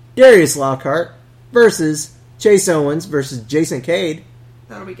 Darius Lockhart versus Chase Owens versus Jason Cade.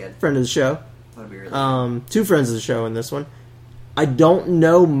 That'll be good. Friend of the show. That'll be really good. 2 friends of the show in this one. I don't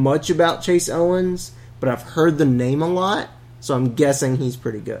know much about Chase Owens, but I've heard the name a lot, so I'm guessing he's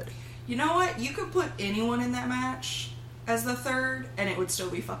pretty good. You know what? You could put anyone in that match as the third, and it would still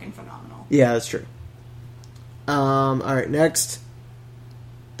be fucking phenomenal. Yeah, that's true. Alright, next.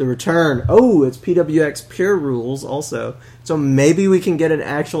 The return. Oh, it's PWX Pure Rules also. So maybe we can get an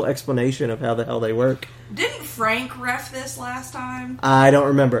actual explanation of how the hell they work. Didn't Frank ref this last time? I don't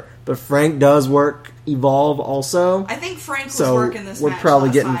remember. But Frank does work Evolve also. I think Frank was So working this we're match probably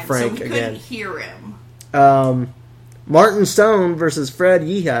last getting time, Frank so we again. couldn't hear him. Martin Stone versus Fred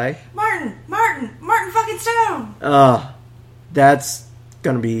Yehai. Martin fucking Stone! That's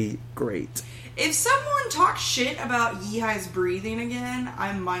gonna be great. If someone talks shit about Yehai's breathing again,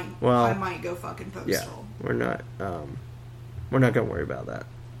 I might go fucking postal. Yeah, we're not gonna worry about that.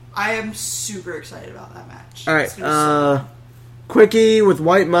 I am super excited about that match. All right, It's gonna be so Quickie with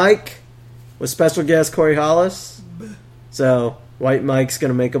White Mike with special guest Corey Hollis. So White Mike's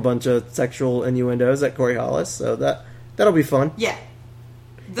gonna make a bunch of sexual innuendos at Corey Hollis. So that'll be fun. yeah.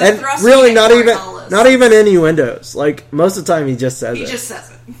 And really, not even innuendos. Like most of the time, he just says it. He just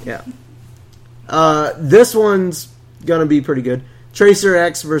says it. Yeah. This one's gonna be pretty good. Tracer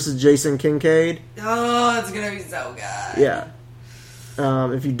X versus Jason Kincaid. Oh, it's gonna be so good. Yeah.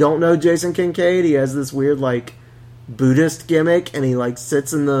 If you don't know Jason Kincaid, he has this weird like Buddhist gimmick, and he like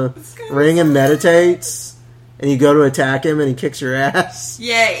sits in the ring and meditates. And you go to attack him, and he kicks your ass.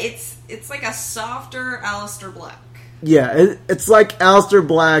 Yeah, it's like a softer Aleister Black. Yeah, it's like Aleister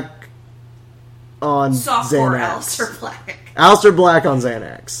Black on Softcore Xanax. Aleister Black. Aleister Black on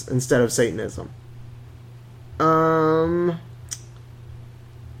Xanax instead of Satanism. And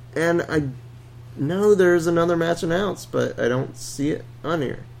I know there's another match announced, but I don't see it on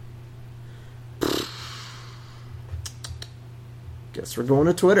here. Guess we're going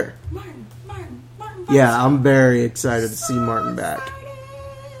to Twitter. Martin. Yeah, I'm very excited to see Martin back.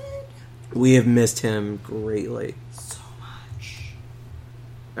 We have missed him greatly. So much.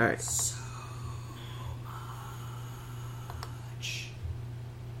 Alright. So much.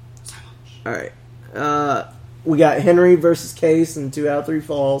 Alright. We got Henry versus Case in 2 out of 3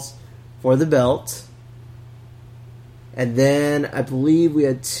 falls for the belt. And then I believe we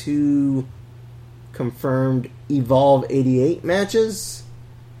had 2 confirmed Evolve 88 matches.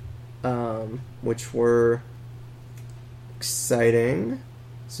 Which were exciting.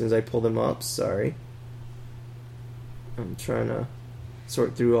 As soon as I pull them up, sorry. I'm trying to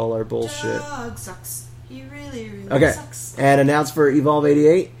sort through all our bullshit. Doug sucks. He really Okay. sucks. And announced for Evolve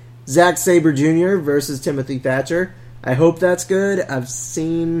 88, Zack Sabre Jr. versus Timothy Thatcher. I hope that's good. I've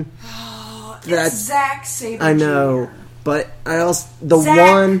seen that. It's Zack Sabre I know, Jr. but I also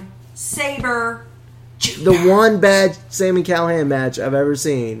Sabre Jr. the one bad Sami Callihan match I've ever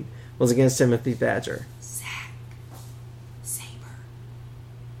seen was against Timothy Thatcher. Zack Sabre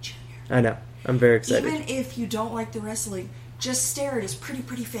Jr. I know. I'm very excited. Even if you don't like the wrestling, just stare at his pretty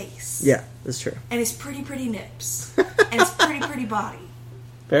face. Yeah, that's true. And his pretty nips. And his pretty body.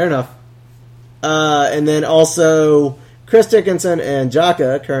 Fair enough. And then also, Chris Dickinson and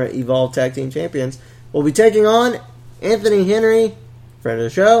Jaka, current Evolve Tag Team Champions, will be taking on Anthony Henry, friend of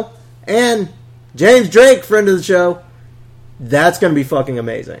the show, and James Drake, friend of the show. That's going to be fucking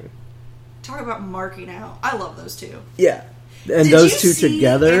amazing. Talk about marking out. I love those two. Yeah. And Did those you two see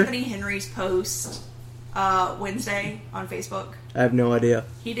together. Anthony Henry's post Wednesday on Facebook? I have no idea.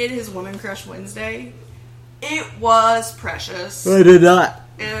 He did his Woman Crush Wednesday. It was precious. I did not.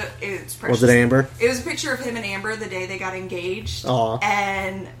 It's precious. Was it Amber? It was a picture of him and Amber the day they got engaged. Aw.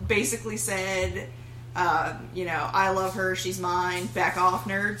 And basically said, I love her, she's mine, back off,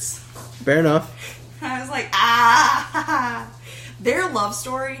 nerds. Fair enough. I was like, Their love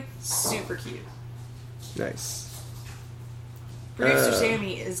story, super cute. Nice. Producer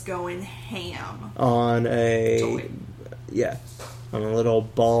Sammy is going ham. On a... Toy. Yeah. On a little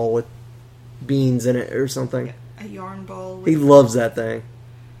ball with beans in it or something. A yarn ball. He loves that thing.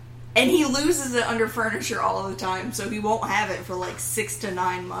 And he loses it under furniture all the time, so he won't have it for like 6 to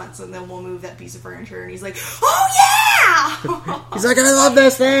 9 months, and then we'll move that piece of furniture, and he's like, oh yeah! He's like, I love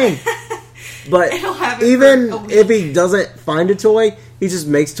this thing! But He'll have it even for a week. if he doesn't find a toy, he just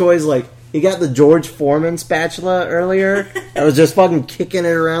makes toys like, he got the George Foreman spatula earlier. I was just fucking kicking it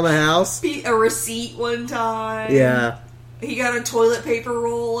around the house. A receipt one time. Yeah. He got a toilet paper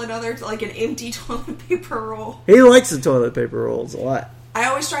roll, an empty toilet paper roll. He likes the toilet paper rolls a lot. I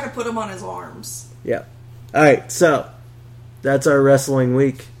always try to put them on his arms. Yeah. Alright, so that's our wrestling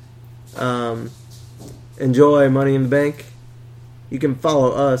week. Enjoy Money in the Bank. You can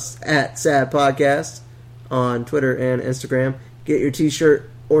follow us at Sad Podcast on Twitter and Instagram. Get your t-shirt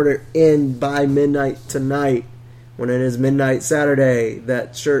order in by midnight tonight. When it is midnight Saturday,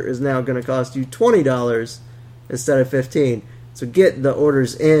 that shirt is now going to cost you $20 instead of $15. So get the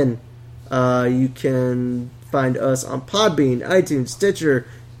orders in. You can find us on Podbean, iTunes, Stitcher,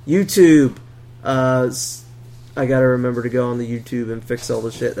 YouTube. I gotta remember to go on the YouTube and fix all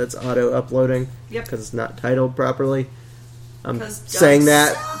the shit that's auto-uploading. Yep. Because it's not titled properly. I'm saying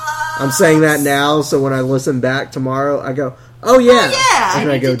that now, so when I listen back tomorrow, I go, oh yeah! And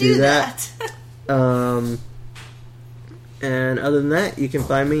I go do that. And other than that, you can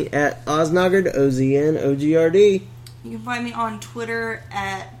find me at Oznogard, OZNOGRD. You can find me on Twitter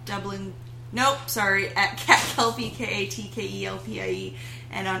at Cat Kelpie, KATKELPIE,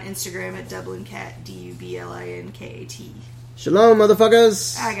 and on Instagram at DublinCat, DUBLINKAT. Shalom,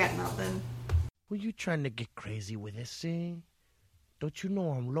 motherfuckers! I got nothing. Were you trying to get crazy with this, eh? Don't you know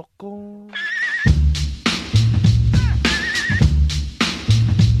I'm loco?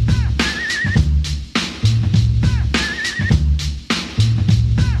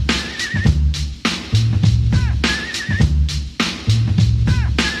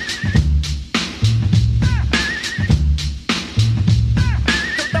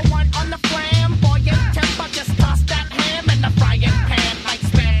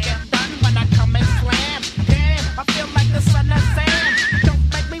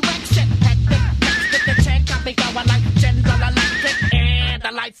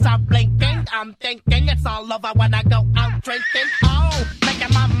 I'm thinking it's all over when I go out drinking. Oh,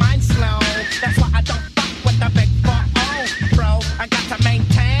 making my mind slow. That's why I don't fuck with the big 4-0, bro. I got to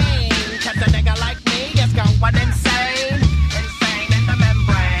maintain, cause a nigga like me is going insane. Insane in the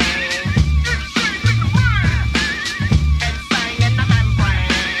membrane. Insane in the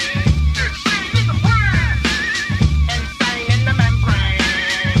membrane. Insane in the membrane.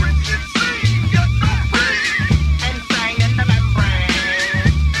 Insane in the membrane.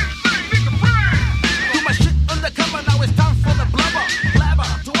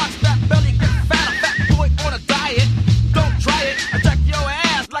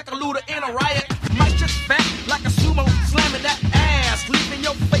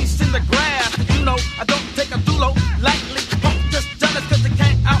 I don't take a dulo lightly. Just jealous cause they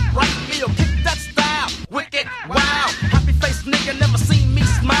can't outright me or kick that style. Wicked, wow. Happy face nigga never seen me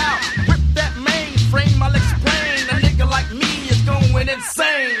smile. Rip that mainframe, I'll explain. A nigga like me is going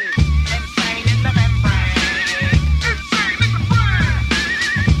insane. Insane in the membrane. Insane in the brain.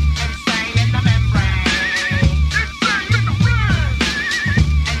 Insane in the membrane. Insane in the brain.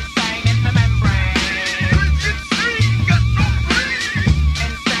 Insane in the membrane. Insane, got no brain.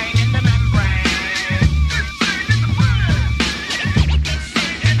 Insane in the membrane.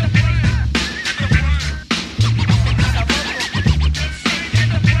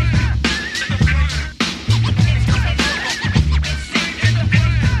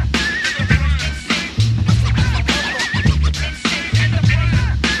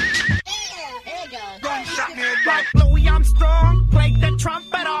 Like Louis Armstrong, play the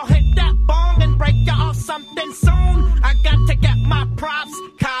trumpet, I'll hit that bong and break you off something soon. I got to get my props,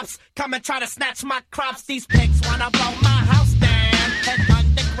 cops come and try to snatch my crops. These pigs wanna blow my house down, head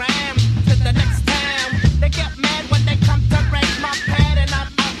underground to the next town. They get mad when they come to raid my pad and I'm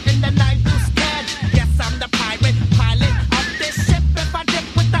out in the night who's scared. Yes, I'm the pirate, pilot of this ship. If I dip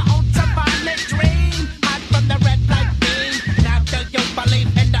with the ultraviolet dream, hide from the red light beam. Now do you believe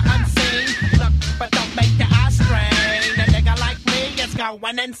in the unseen? Look, but don't make your eyes strain. A nigga like me is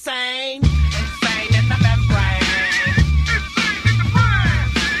going insane.